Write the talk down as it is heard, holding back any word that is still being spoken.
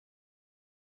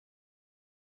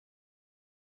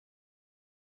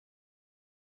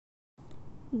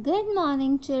Good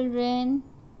morning, children.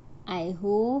 I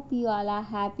hope you all are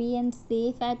happy and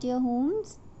safe at your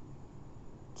homes.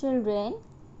 Children,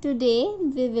 today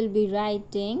we will be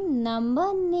writing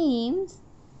number names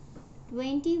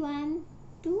 21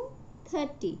 to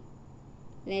 30.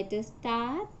 Let us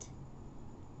start.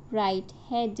 Write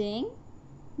heading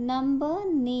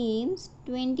number names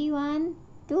 21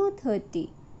 to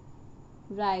 30.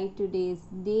 Write today's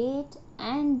date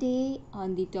and day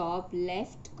on the top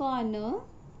left corner.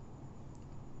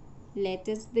 Let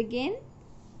us begin.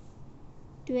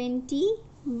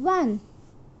 21.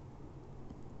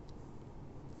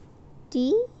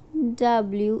 TWENTY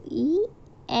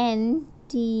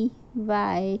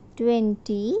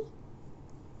 20.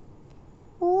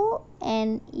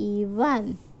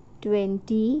 ONE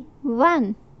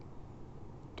 21.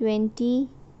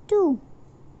 22.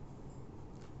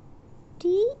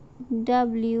 TWENTY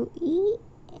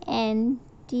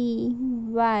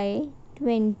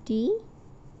 20.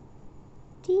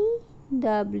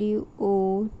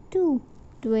 TWO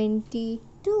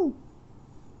 22.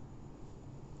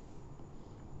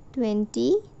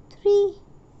 23.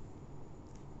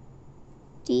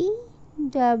 TWENTY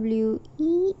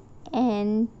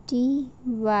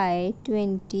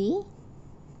 20.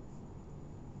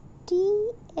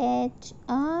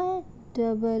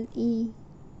 THREE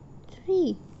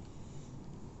 3.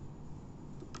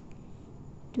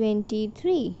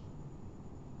 23.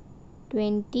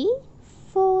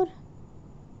 24.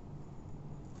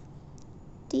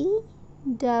 TWENTY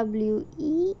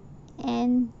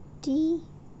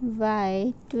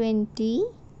 20.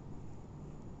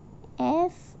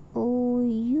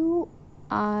 FOUR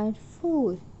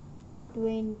 4.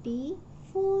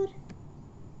 24.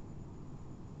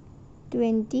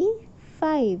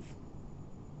 25.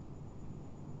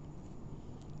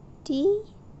 TWENTY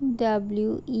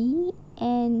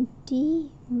 20.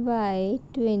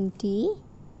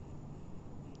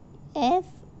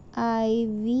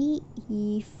 FIVE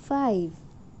 5.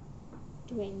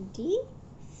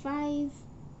 25.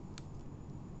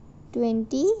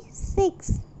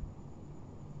 26.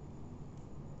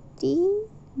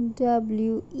 TWENTY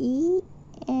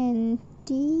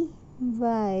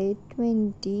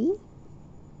 20.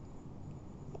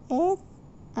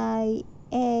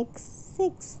 FIX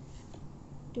 6.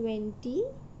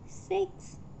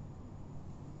 26.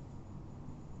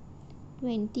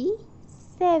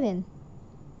 27.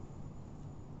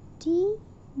 TWENTY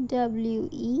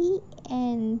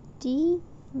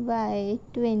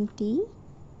 20.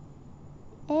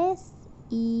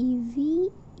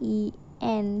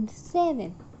 SEVEN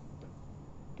 7.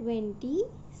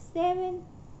 27.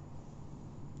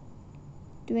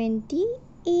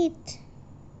 28.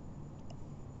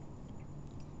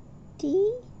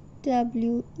 TWENTY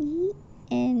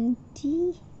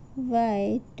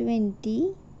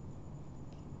 20.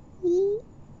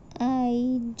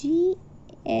 EIGHT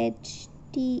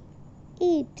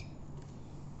 8.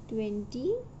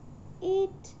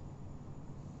 28.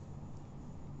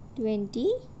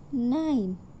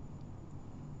 29.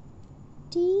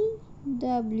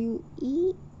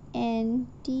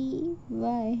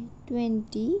 TWENTY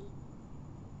 20.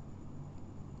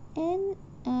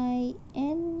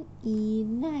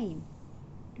 NINE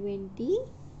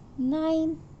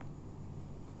 29.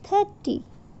 30.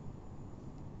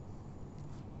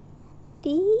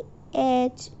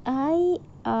 THIRTY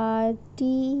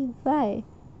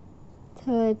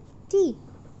 30.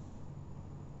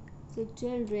 So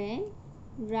children,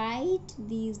 write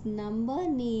these number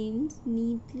names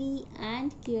neatly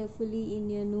and carefully in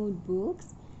your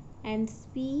notebooks and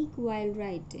speak while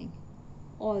writing.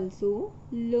 Also,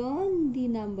 learn the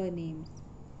number names.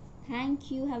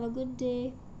 Thank you. Have a good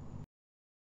day.